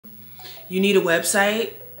you need a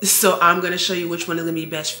website. So I'm going to show you which one is going to be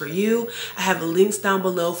best for you. I have the links down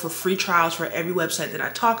below for free trials for every website that I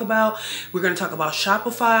talk about. We're going to talk about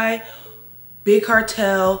Shopify, Big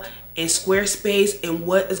Cartel, and Squarespace, and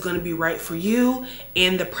what is going to be right for you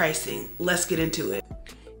and the pricing. Let's get into it.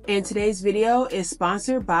 And today's video is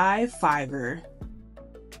sponsored by Fiverr.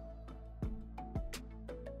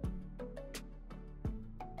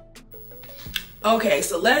 Okay,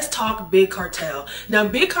 so let's talk Big Cartel. Now,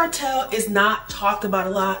 Big Cartel is not talked about a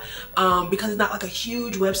lot because it's not like a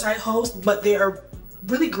huge website host, but they are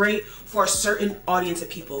really great for a certain audience of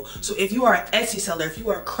people. So if you are an Etsy seller, if you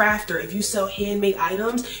are a crafter, if you sell handmade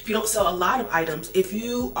items, if you don't sell a lot of items, if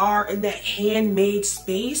you are in that handmade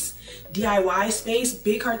space, DIY space,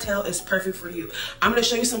 Big Cartel is perfect for you. I'm going to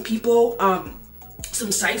show you some people,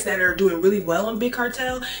 some sites that are doing really well on Big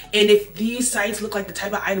Cartel, and if these sites look like the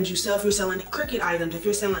type of items you sell, if you're selling Cricut items, if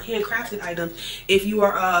you're selling handcrafted items, if you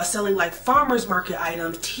are selling like farmers market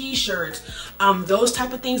items, t-shirts, those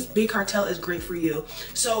type of things, Big Cartel is great for you.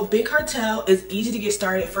 So Big Cartel is easy to get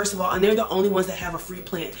started, first of all, and they're the only ones that have a free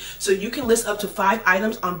plan. So you can list up to 5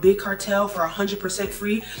 items on Big Cartel for 100%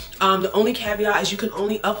 free. The only caveat is you can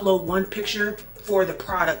only upload 1 picture for the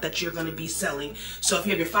product that you're going to be selling. So if you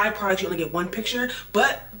have your 5 products, you only get 1 picture.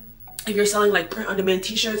 But if you're selling like print-on-demand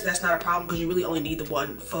t-shirts, that's not a problem because you really only need the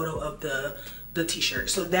 1 photo of the t-shirt.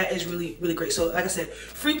 So that is really great. So like I said,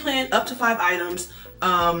 free plan up to 5 items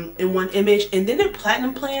in 1 image. And then their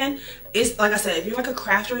platinum plan is, like I said, if you're like a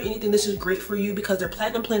crafter or anything, this is great for you because their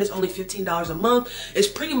platinum plan is only $15 a month. It's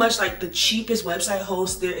pretty much like the cheapest website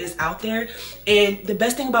host there is out there. And the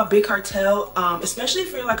best thing about Big Cartel, especially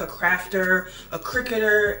if you're like a crafter, a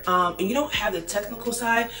cricketer, and you don't have the technical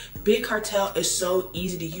side, Big Cartel is so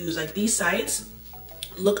easy to use. Like, these sites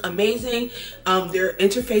look amazing. Their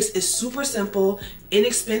interface is super simple,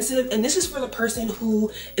 inexpensive, and this is for the person who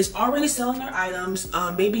is already selling their items.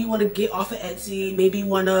 Maybe you want to get off of Etsy, maybe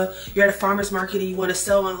you're at a farmer's market and you want to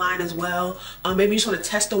sell online as well. Maybe you just want to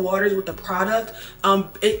test the waters with the product.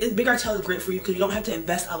 Big Cartel is great for you because you don't have to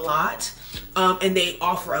invest a lot. And they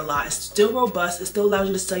offer a lot. It's still robust. It still allows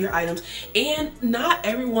you to sell your items. And not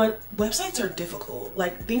everyone, websites are difficult.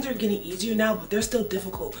 Like, things are getting easier now, but they're still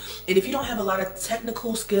difficult. And if you don't have a lot of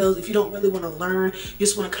technical skills, if you don't really want to learn, you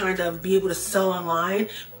just want to kind of be able to sell online,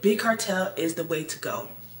 Big Cartel is the way to go.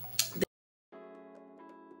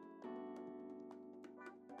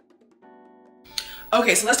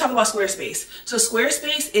 Okay, so let's talk about Squarespace. So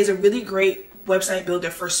Squarespace is a really great website builder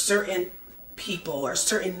for certain people or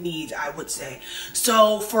certain needs, I would say.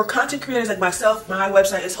 So for content creators like myself, my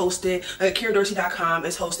website is hosted, like KiraDorsey.com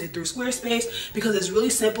is hosted through Squarespace because it's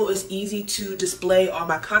really simple, it's easy to display all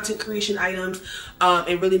my content creation items.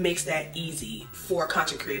 It really makes that easy for a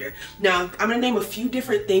content creator. Now, I'm going to name a few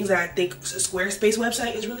different things that I think a Squarespace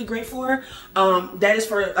website is really great for. That is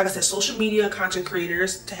for, like I said, social media content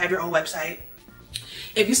creators to have your own website.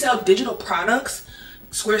 If you sell digital products,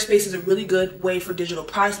 Squarespace is a really good way for digital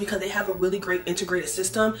products because they have a really great integrated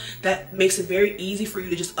system that makes it very easy for you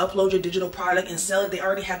to just upload your digital product and sell it. They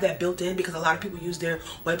already have that built in because a lot of people use their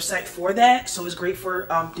website for that. So it's great for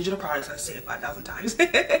digital products. I say it 5,000 times.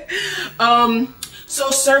 So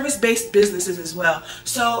service-based businesses as well.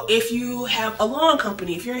 So if you have a lawn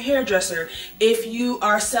company, if you're a hairdresser, if you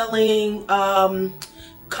are selling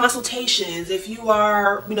consultations, if you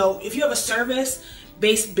are, if you have a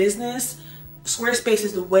service-based business, Squarespace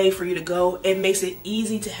is the way for you to go. It makes it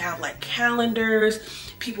easy to have like calendars,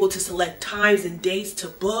 people to select times and dates to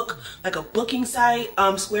book, like a booking site.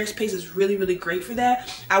 Squarespace is really great for that.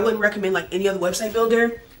 I wouldn't recommend like any other website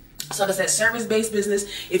builder. So like I said, service-based business.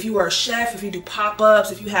 If you are a chef, if you do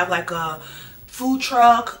pop-ups, if you have like a food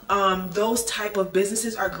truck, those type of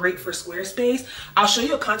businesses are great for Squarespace. I'll show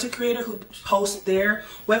you a content creator who hosts their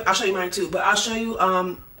web. I'll show you mine too, but I'll show you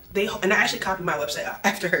and I actually copied my website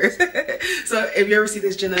after hers. So if you ever see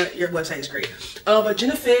this, Jenna, your website is great. But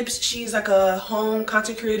Jenna Phibbs, she's like a home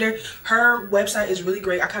content creator. Her website is really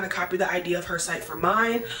great. I kind of copied the idea of her site for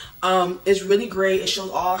mine. It's really great. It shows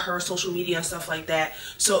all her social media and stuff like that.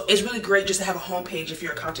 So it's really great just to have a homepage if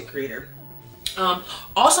you're a content creator.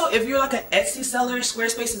 Also, if you're like an Etsy seller,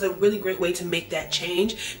 Squarespace is a really great way to make that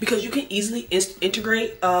change because you can easily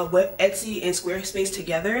integrate Etsy and Squarespace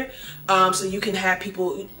together. So you can have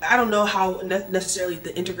people, I don't know how necessarily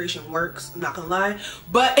the integration works, I'm not gonna lie,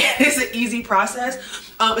 but it's an easy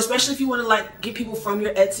process, especially if you want to like get people from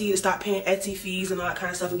your Etsy to stop paying Etsy fees and all that kind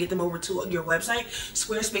of stuff and get them over to your website.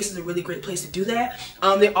 Squarespace is a really great place to do that.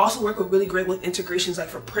 They also work really great with integrations like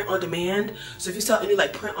for print on demand. So if you sell any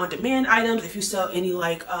like print on demand items, if you sell any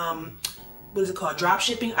like what is it called, drop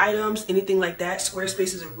shipping items, anything like that,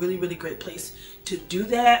 Squarespace is a really great place to do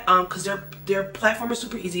that because their platform is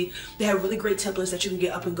super easy. They have really great templates that you can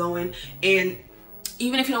get up and going, and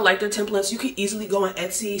even if you don't like their templates, you can easily go on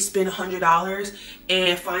Etsy, spend $100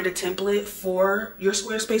 and find a template for your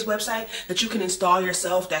Squarespace website that you can install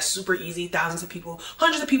yourself. That's super easy. Thousands of people,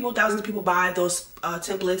 hundreds of people, thousands of people buy those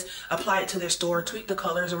templates, apply it to their store, tweak the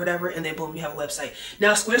colors or whatever, and then boom, you have a website.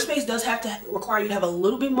 Now, Squarespace does have to require you to have a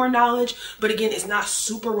little bit more knowledge, but again, it's not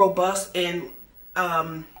super robust and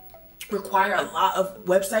require a lot of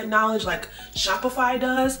website knowledge like Shopify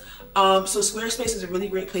does. So Squarespace is a really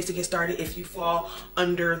great place to get started if you fall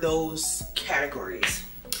under those categories.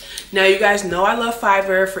 Now, you guys know I love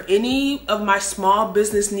Fiverr. For any of my small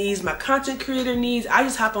business needs, my content creator needs, I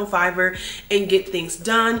just hop on Fiverr and get things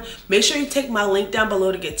done. Make sure you take my link down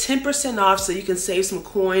below to get 10% off so you can save some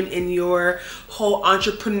coin in your whole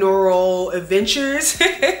entrepreneurial adventures.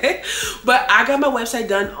 But I got my website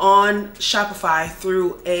done on Shopify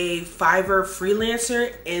through a Fiverr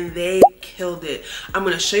freelancer and they killed it. I'm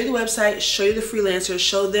going to show you the website, show you the freelancer,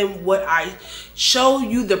 show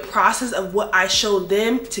you the process of what I showed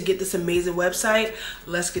them to get this amazing website.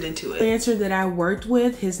 Let's get into it. The freelancer that I worked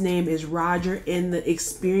with, his name is Roger, and the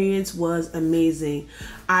experience was amazing.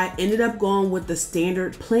 I ended up going with the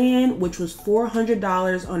standard plan, which was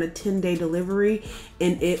 $400 on a 10-day delivery,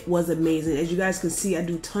 and it was amazing. As you guys can see, I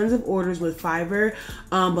do tons of orders with Fiverr,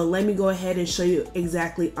 but let me go ahead and show you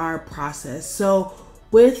exactly our process. So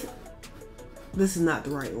this is not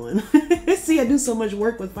the right one. See, I do so much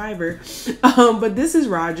work with Fiverr. But this is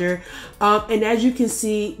Roger. And as you can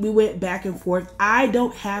see, we went back and forth. I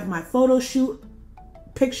don't have my photo shoot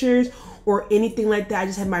pictures or anything like that. I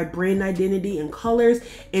just had my brand identity and colors,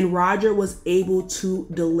 and Roger was able to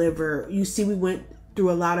deliver. You see, we went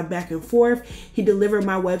through a lot of back and forth. He delivered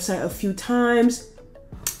my website a few times,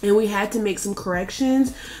 and we had to make some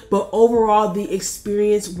corrections, but overall the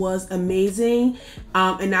experience was amazing,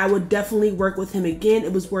 and I would definitely work with him again.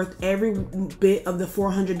 It was worth every bit of the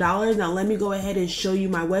 $400. Now let me go ahead and show you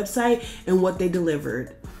my website and what they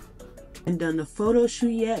delivered. I haven't done the photo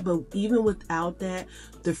shoot yet, but even without that,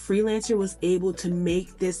 the freelancer was able to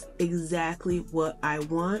make this exactly what I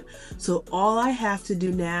want. So all I have to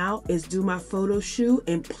do now is do my photo shoot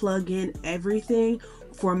and plug in everything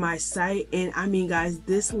for my site. And I mean, guys,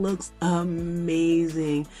 this looks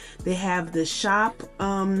amazing. They have the shop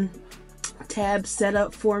tab set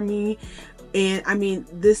up for me, and I mean,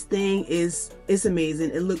 this thing it's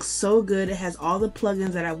amazing. It looks so good. It has all the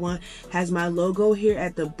plugins that I want. It has my logo here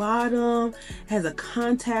at the bottom. It has a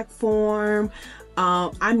contact form.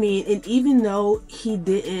 I mean, and even though he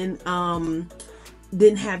didn't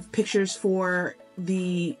have pictures for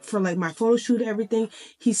like my photo shoot and everything,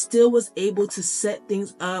 he still was able to set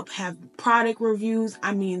things up, have product reviews.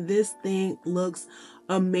 I mean, this thing looks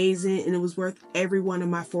amazing, and it was worth every one of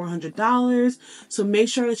my $400. So make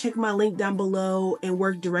sure to check my link down below and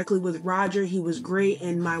work directly with Roger. He was great,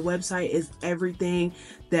 and my website is everything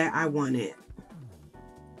that I wanted.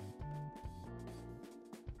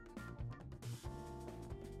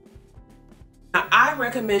 Now, I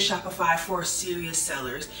recommend Shopify for serious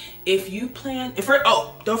sellers. If you plan,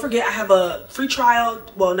 don't forget, I have a free trial.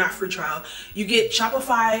 Well, not free trial. You get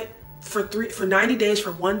Shopify for 90 days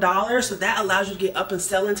for $1. So that allows you to get up and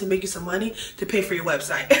selling to make you some money to pay for your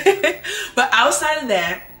website. But outside of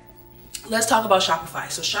that, let's talk about Shopify.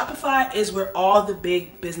 So Shopify is where all the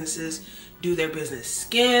big businesses do their business.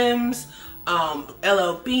 Skims,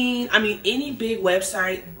 LL Bean, I mean, any big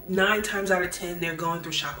website, 9 times out of 10, they're going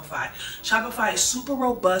through Shopify. Shopify is super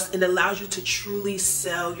robust and allows you to truly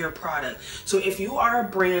sell your product. So if you are a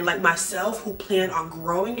brand like myself who plan on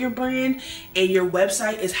growing your brand and your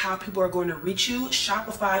website is how people are going to reach you,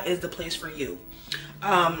 Shopify is the place for you.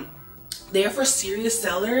 They're for serious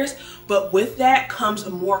sellers, but with that comes a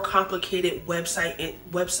more complicated website.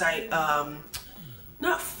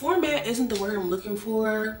 Not format isn't the word I'm looking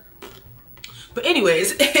for. But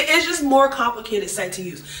anyways, it's just more complicated site to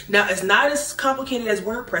use. Now, it's not as complicated as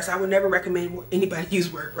WordPress. I would never recommend anybody use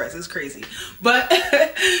WordPress. It's crazy. But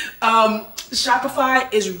Shopify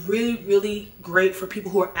is really, really great for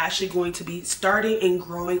people who are actually going to be starting and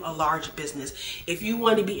growing a large business. If you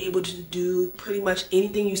want to be able to do pretty much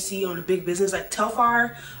anything you see on a big business like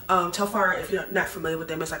Telfar, if you're not familiar with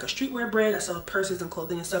them, it's like a streetwear brand that sells purses and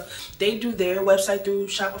clothing and stuff. They do their website through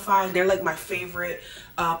Shopify, and they're like my favorite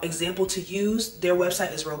example to use. Their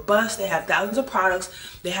website is robust. They have thousands of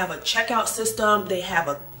products. They have a checkout system. They have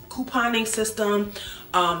a couponing system.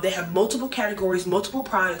 They have multiple categories, multiple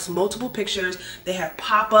products, multiple pictures. They have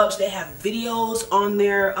pop-ups. They have videos on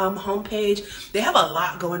their homepage. They have a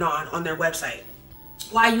lot going on their website.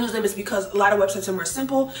 why I use them is because a lot of websites are more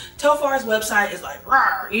simple. Telfar's website is like,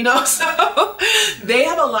 rawr, you know, so they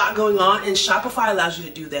have a lot going on, and Shopify allows you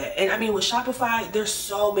to do that. And I mean, with Shopify, there's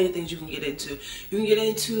so many things you can get into. You can get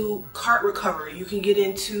into cart recovery. You can get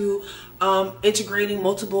into integrating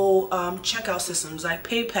multiple checkout systems like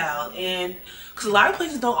PayPal, and because a lot of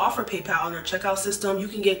places don't offer PayPal on their checkout system. You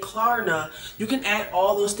can get Klarna. You can add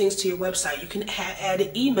all those things to your website. You can add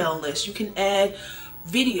an email list. You can add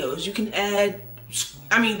videos. You can add,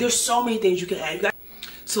 I mean, there's so many things you can add.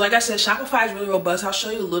 So like I said, Shopify is really robust. I'll show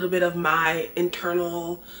you a little bit of my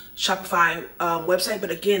internal Shopify website, but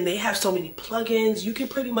again, they have so many plugins. You can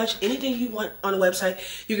pretty much, anything you want on a website,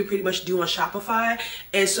 you can pretty much do on Shopify.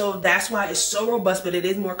 And so that's why it's so robust, but it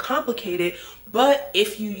is more complicated. But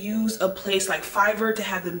if you use a place like Fiverr to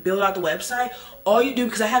have them build out the website, all you do,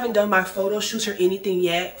 because I haven't done my photo shoots or anything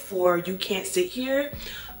yet for You Can't Sit Here,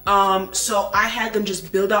 so I had them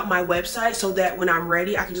just build out my website so that when I'm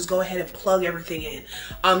ready, I can just go ahead and plug everything in.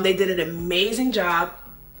 They did an amazing job.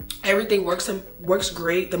 Everything works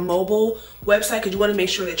great. The mobile website, because you want to make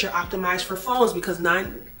sure that you're optimized for phones, because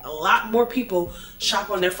a lot more people shop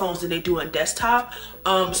on their phones than they do on desktop.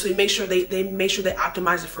 So you make sure they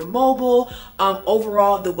optimize it for mobile.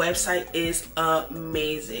 Overall, the website is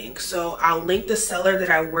amazing. So I'll link the seller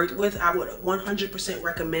that I worked with. I would 100%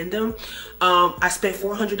 recommend them. I spent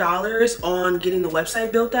 $400 on getting the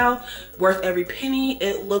website built out. Worth every penny.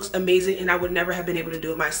 It looks amazing, and I would never have been able to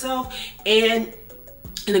do it myself. And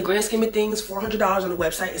in the grand scheme of things, $400 on a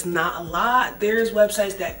website is not a lot. There's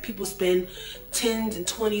websites that people spend tens and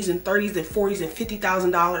 20s and 30s and 40s and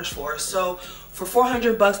 $50,000 for. So for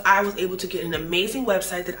 $400, I was able to get an amazing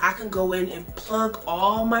website that I can go in and plug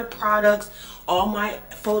all my products, all my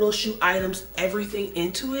photo shoot items, everything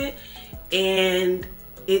into it. And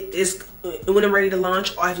it is, when I'm ready to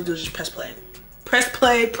launch, all I have to do is just press play. Press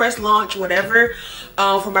play, press launch, whatever,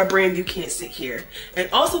 for my brand You Can't Sit Here. And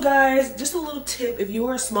also, guys, just a little tip: if you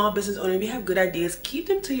are a small business owner, if you have good ideas, keep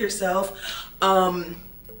them to yourself,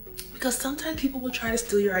 because sometimes people will try to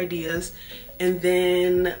steal your ideas, and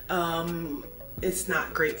then it's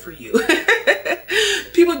not great for you.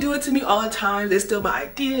 People do it to me all the time. They steal my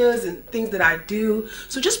ideas and things that I do.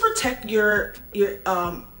 So just protect your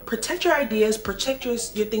ideas, protect your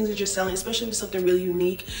things that you're selling, especially if it's something really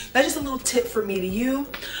unique. That's just a little tip for me to you.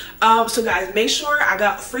 So guys, make sure I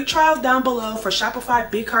got free trials down below for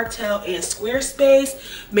Shopify, Big Cartel, and Squarespace.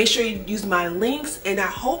 Make sure you use my links, and I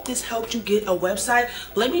hope this helped you get a website.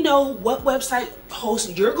 Let me know what website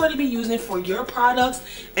host you're going to be using for your products,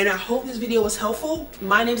 and I hope this video was helpful.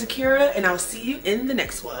 My name is Akira, and I'll see you in the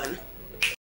next one.